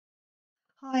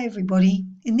Hi everybody,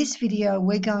 in this video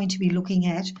we're going to be looking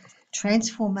at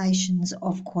transformations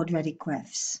of quadratic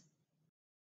graphs.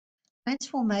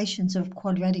 Transformations of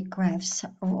quadratic graphs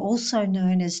are also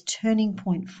known as turning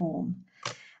point form,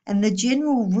 and the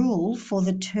general rule for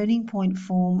the turning point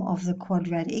form of the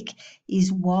quadratic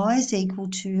is y is equal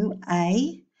to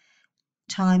a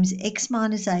times x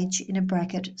minus h in a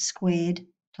bracket squared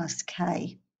plus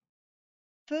k.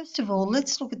 First of all,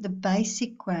 let's look at the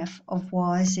basic graph of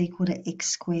y is equal to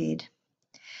x squared.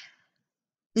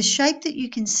 The shape that you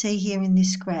can see here in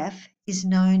this graph is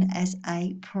known as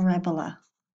a parabola,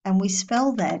 and we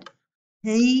spell that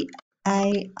P-A-R-A-B-O-L-A.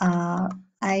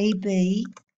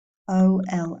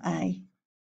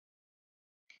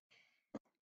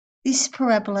 This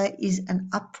parabola is an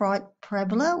upright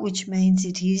parabola, which means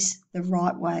it is the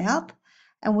right way up,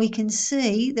 and we can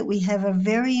see that we have a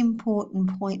very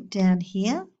important point down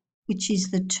here, which is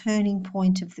the turning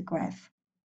point of the graph.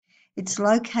 It's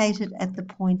located at the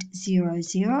point 0,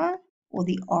 0, or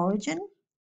the origin,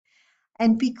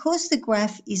 and because the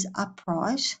graph is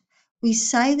upright, we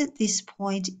say that this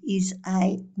point is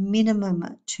a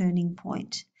minimum turning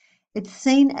point. It's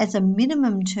seen as a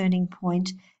minimum turning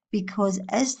point because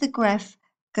as the graph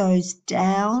goes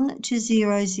down to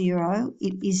 0, 0,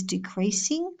 it is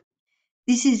decreasing.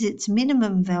 This is its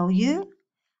minimum value,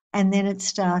 and then it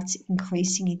starts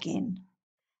increasing again.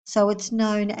 So it's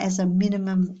known as a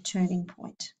minimum turning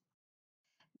point.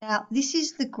 Now, this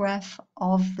is the graph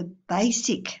of the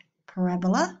basic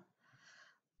parabola,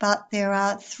 but there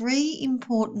are three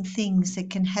important things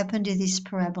that can happen to this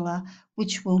parabola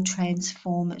which will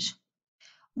transform it.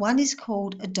 One is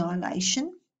called a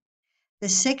dilation, the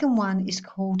second one is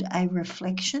called a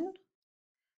reflection,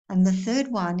 and the third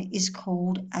one is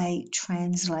called a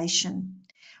translation.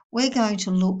 We're going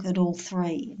to look at all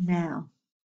three now.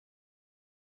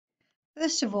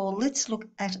 First of all, let's look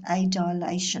at a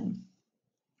dilation.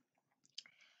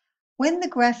 When the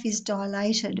graph is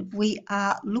dilated, we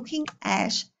are looking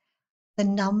at the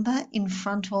number in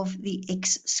front of the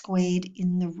x squared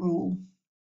in the rule.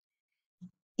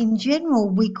 In general,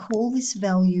 we call this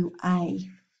value a.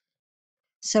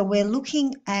 So we're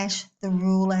looking at the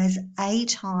rule as a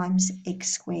times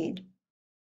x squared.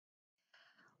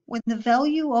 When the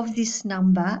value of this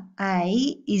number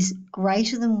a is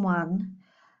greater than 1,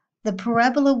 the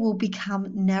parabola will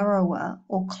become narrower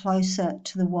or closer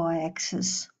to the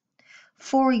y-axis.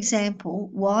 For example,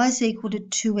 y is equal to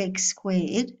 2x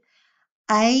squared.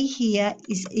 A here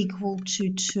is equal to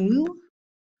 2.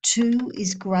 2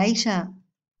 is greater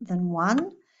than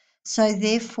 1. So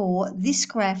therefore, this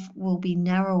graph will be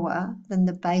narrower than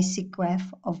the basic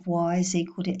graph of y is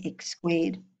equal to x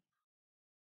squared.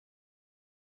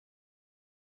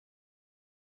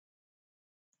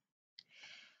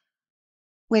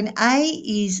 When a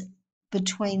is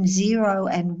between 0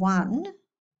 and 1,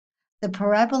 the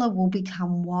parabola will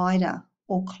become wider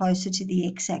or closer to the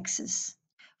x-axis.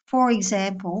 For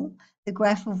example, the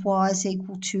graph of y is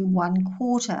equal to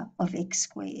 1/4 of x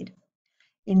squared.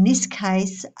 In this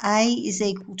case, a is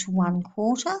equal to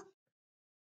 1/4.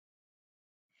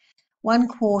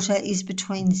 1/4 is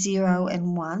between 0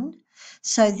 and 1.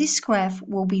 So this graph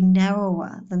will be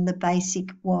narrower than the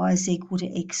basic y is equal to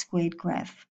x squared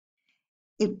graph.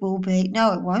 It will be,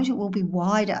 no it won't, it will be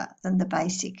wider than the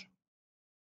basic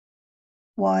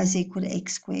y is equal to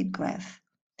x squared graph.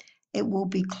 It will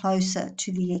be closer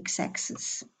to the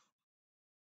x-axis.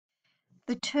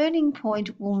 The turning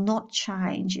point will not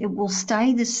change. It will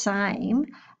stay the same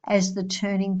as the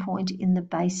turning point in the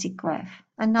basic graph.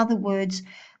 In other words,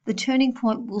 the turning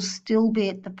point will still be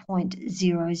at the point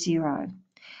 0, 0.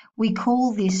 We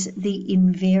call this the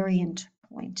invariant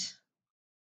point.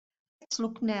 Let's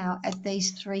look now at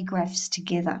these three graphs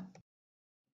together.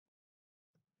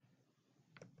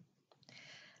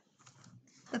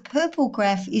 The purple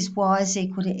graph is y is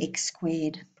equal to x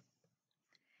squared.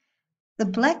 The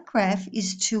black graph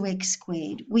is 2x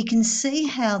squared. We can see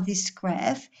how this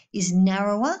graph is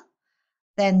narrower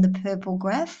than the purple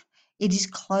graph. It is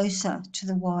closer to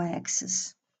the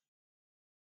y-axis.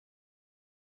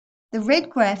 The red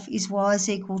graph is y is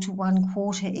equal to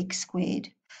 1/4 x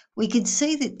squared. We can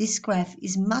see that this graph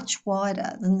is much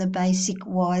wider than the basic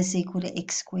y is equal to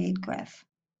x squared graph.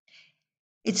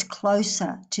 It's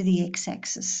closer to the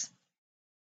x-axis.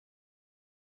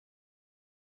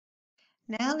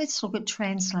 Now let's look at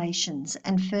translations,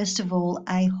 and first of all,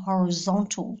 a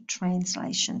horizontal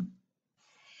translation.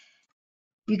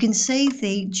 You can see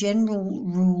the general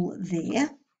rule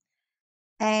there,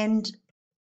 and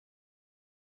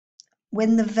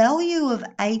when the value of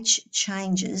h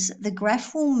changes, the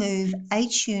graph will move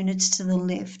h units to the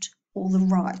left or the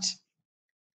right.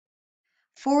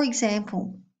 For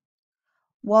example,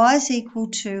 y is equal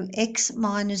to x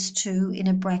minus 2 in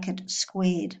a bracket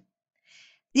squared.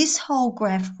 This whole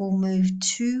graph will move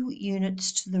 2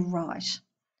 units to the right.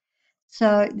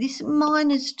 So this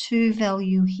minus 2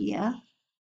 value here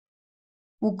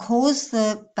will cause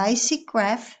the basic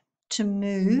graph to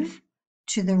move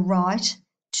to the right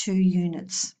 2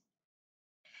 units.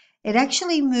 It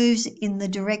actually moves in the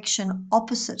direction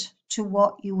opposite to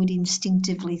what you would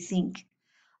instinctively think.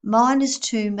 Minus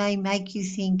 2 may make you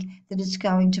think that it's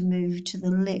going to move to the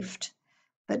left,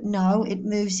 but no, it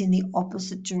moves in the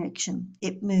opposite direction.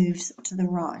 It moves to the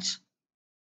right.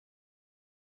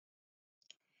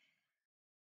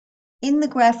 In the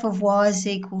graph of y is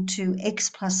equal to x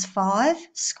plus 5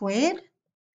 squared,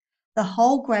 the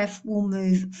whole graph will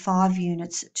move 5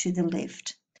 units to the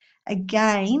left.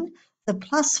 Again, the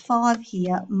plus 5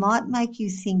 here might make you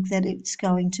think that it's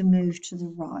going to move to the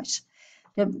right,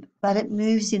 but it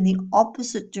moves in the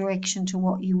opposite direction to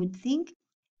what you would think.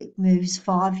 It moves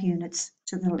 5 units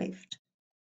to the left.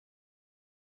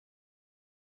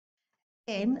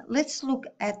 Then let's look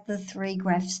at the 3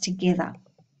 graphs together.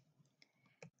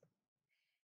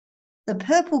 The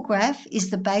purple graph is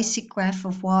the basic graph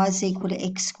of y is equal to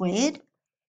x squared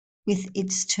with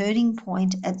its turning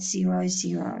point at 0,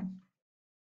 0.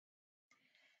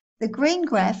 The green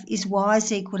graph is y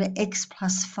is equal to x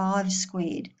plus 5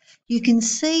 squared. You can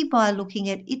see by looking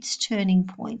at its turning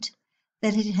point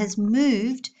that it has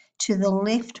moved to the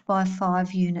left by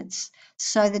 5 units,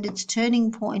 so that its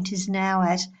turning point is now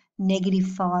at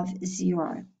 -5,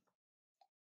 0.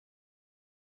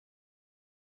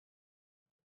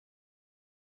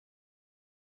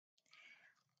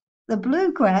 The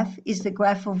blue graph is the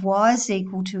graph of y is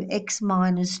equal to x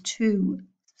minus 2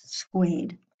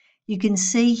 squared. You can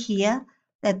see here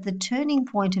that the turning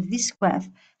point of this graph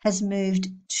has moved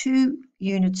 2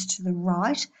 units to the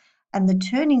right, and the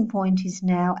turning point is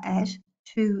now at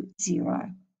 2,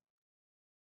 0.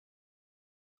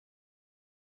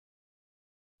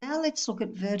 Now let's look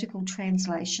at vertical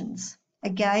translations.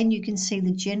 Again, you can see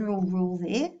the general rule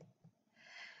there.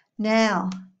 Now,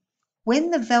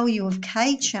 when the value of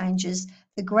k changes,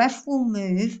 the graph will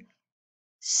move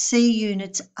c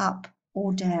units up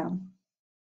or down.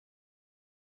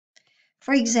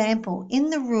 For example,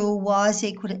 in the rule y is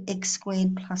equal to x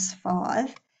squared plus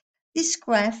 5, this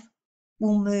graph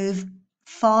will move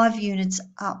 5 units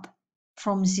up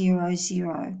from 0,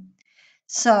 0.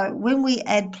 So when we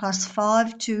add plus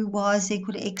 5 to y is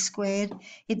equal to x squared,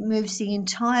 it moves the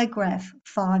entire graph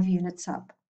 5 units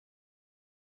up.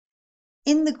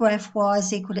 In the graph y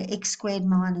is equal to x squared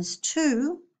minus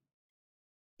 2,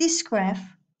 this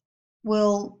graph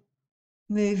will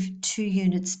move 2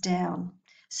 units down.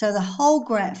 So the whole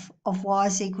graph of y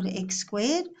is equal to x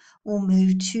squared will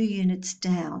move 2 units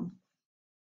down.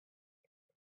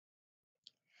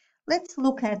 Let's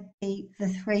look at the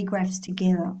 3 graphs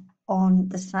together on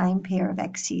the same pair of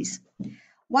axes.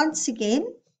 Once again,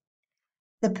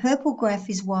 the purple graph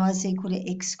is y is equal to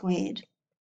x squared.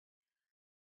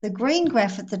 The green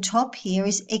graph at the top here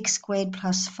is x squared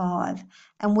plus 5,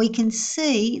 and we can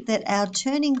see that our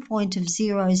turning point of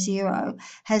 0, 0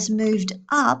 has moved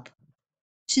up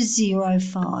to 0,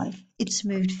 5. It's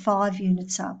moved 5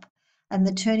 units up, and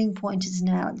the turning point is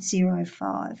now at 0,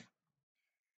 5.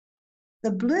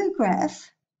 The blue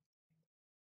graph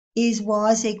is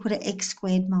y is equal to x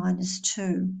squared minus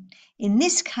 2. In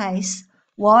this case,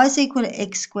 y is equal to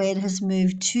x squared has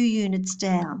moved 2 units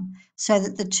down, so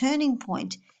that the turning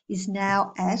point is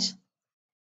now at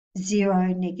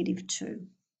 0, -2.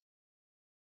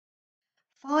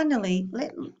 Finally,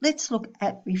 let's look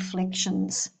at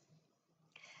reflections.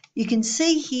 You can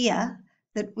see here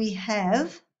that we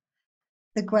have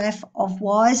the graph of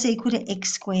y is equal to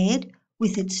x squared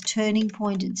with its turning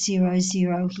point at 0,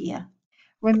 0 here.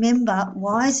 Remember,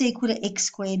 y is equal to x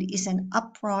squared is an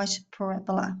upright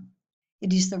parabola.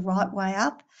 It is the right way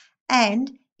up,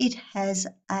 and it has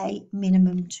a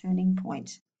minimum turning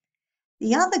point.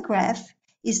 The other graph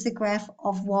is the graph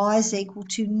of y is equal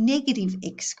to negative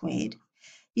x squared.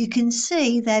 You can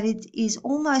see that it is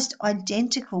almost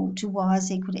identical to y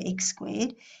is equal to x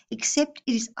squared, except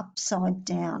it is upside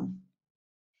down.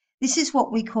 This is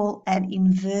what we call an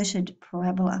inverted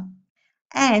parabola.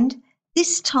 And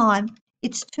this time,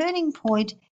 its turning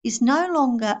point is no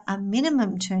longer a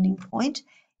minimum turning point,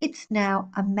 it's now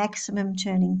a maximum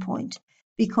turning point.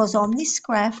 Because on this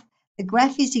graph, the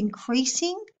graph is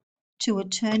increasing to a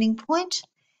turning point,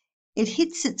 it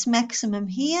hits its maximum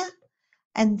here,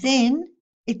 and then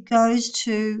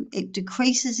it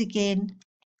decreases again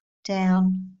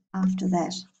down after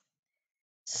that.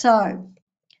 So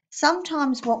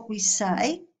sometimes what we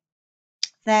say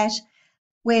that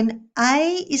When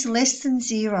a is less than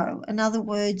 0, in other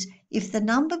words, if the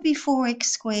number before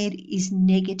x squared is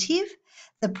negative,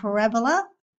 the parabola,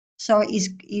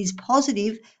 is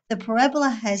positive, the parabola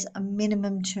has a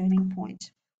minimum turning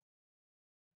point.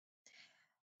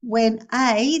 When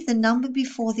a, the number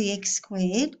before the x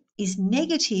squared, is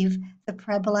negative, the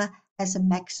parabola has a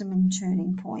maximum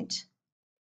turning point.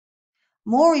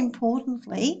 More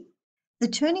importantly, the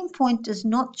turning point does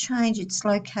not change its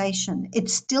location.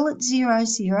 It's still at 0,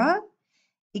 0,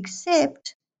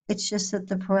 except it's just that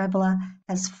the parabola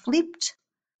has flipped,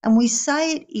 and we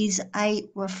say it is a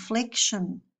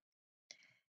reflection.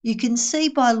 You can see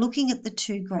by looking at the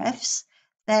two graphs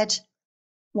that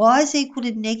y is equal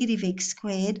to negative x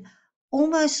squared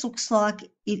almost looks like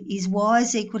it is y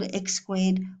is equal to x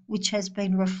squared, which has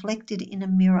been reflected in a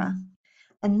mirror.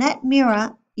 And that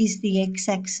mirror is the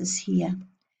x-axis here.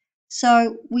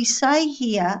 So we say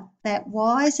here that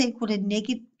y is equal to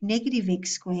negative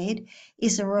x squared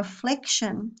is a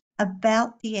reflection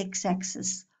about the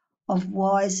x-axis of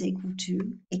y is equal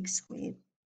to x squared.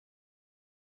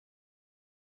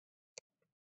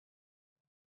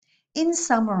 In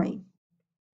summary,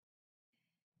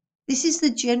 this is the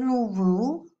general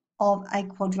rule of a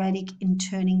quadratic in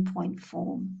turning point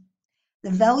form.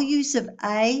 The values of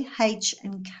A, H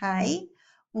and K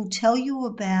will tell you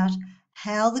about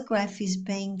how the graph is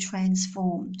being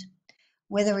transformed,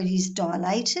 whether it is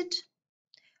dilated,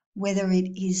 whether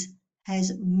it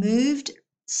has moved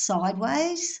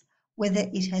sideways, whether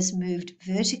it has moved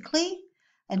vertically,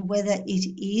 and whether it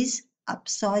is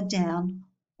upside down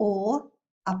or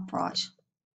upright.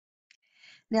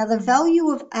 Now the value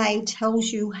of A tells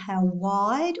you how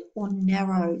wide or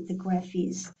narrow the graph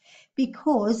is,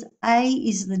 because A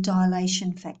is the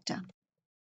dilation factor.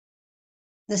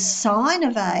 The sign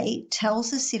of A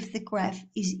tells us if the graph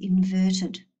is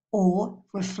inverted or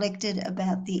reflected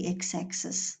about the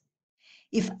x-axis.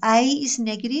 If A is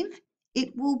negative,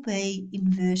 it will be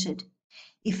inverted.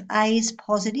 If A is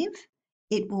positive,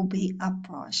 it will be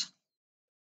upright.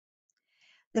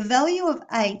 The value of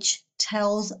H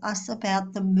tells us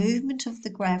about the movement of the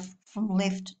graph from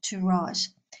left to right.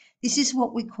 This is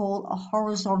what we call a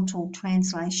horizontal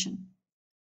translation.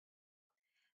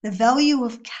 The value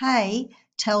of K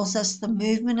tells us the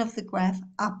movement of the graph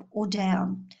up or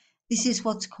down. This is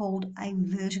what's called a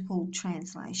vertical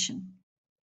translation.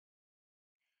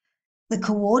 The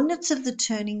coordinates of the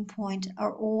turning point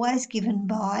are always given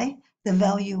by the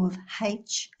value of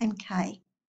H and K.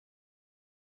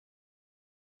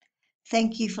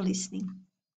 Thank you for listening.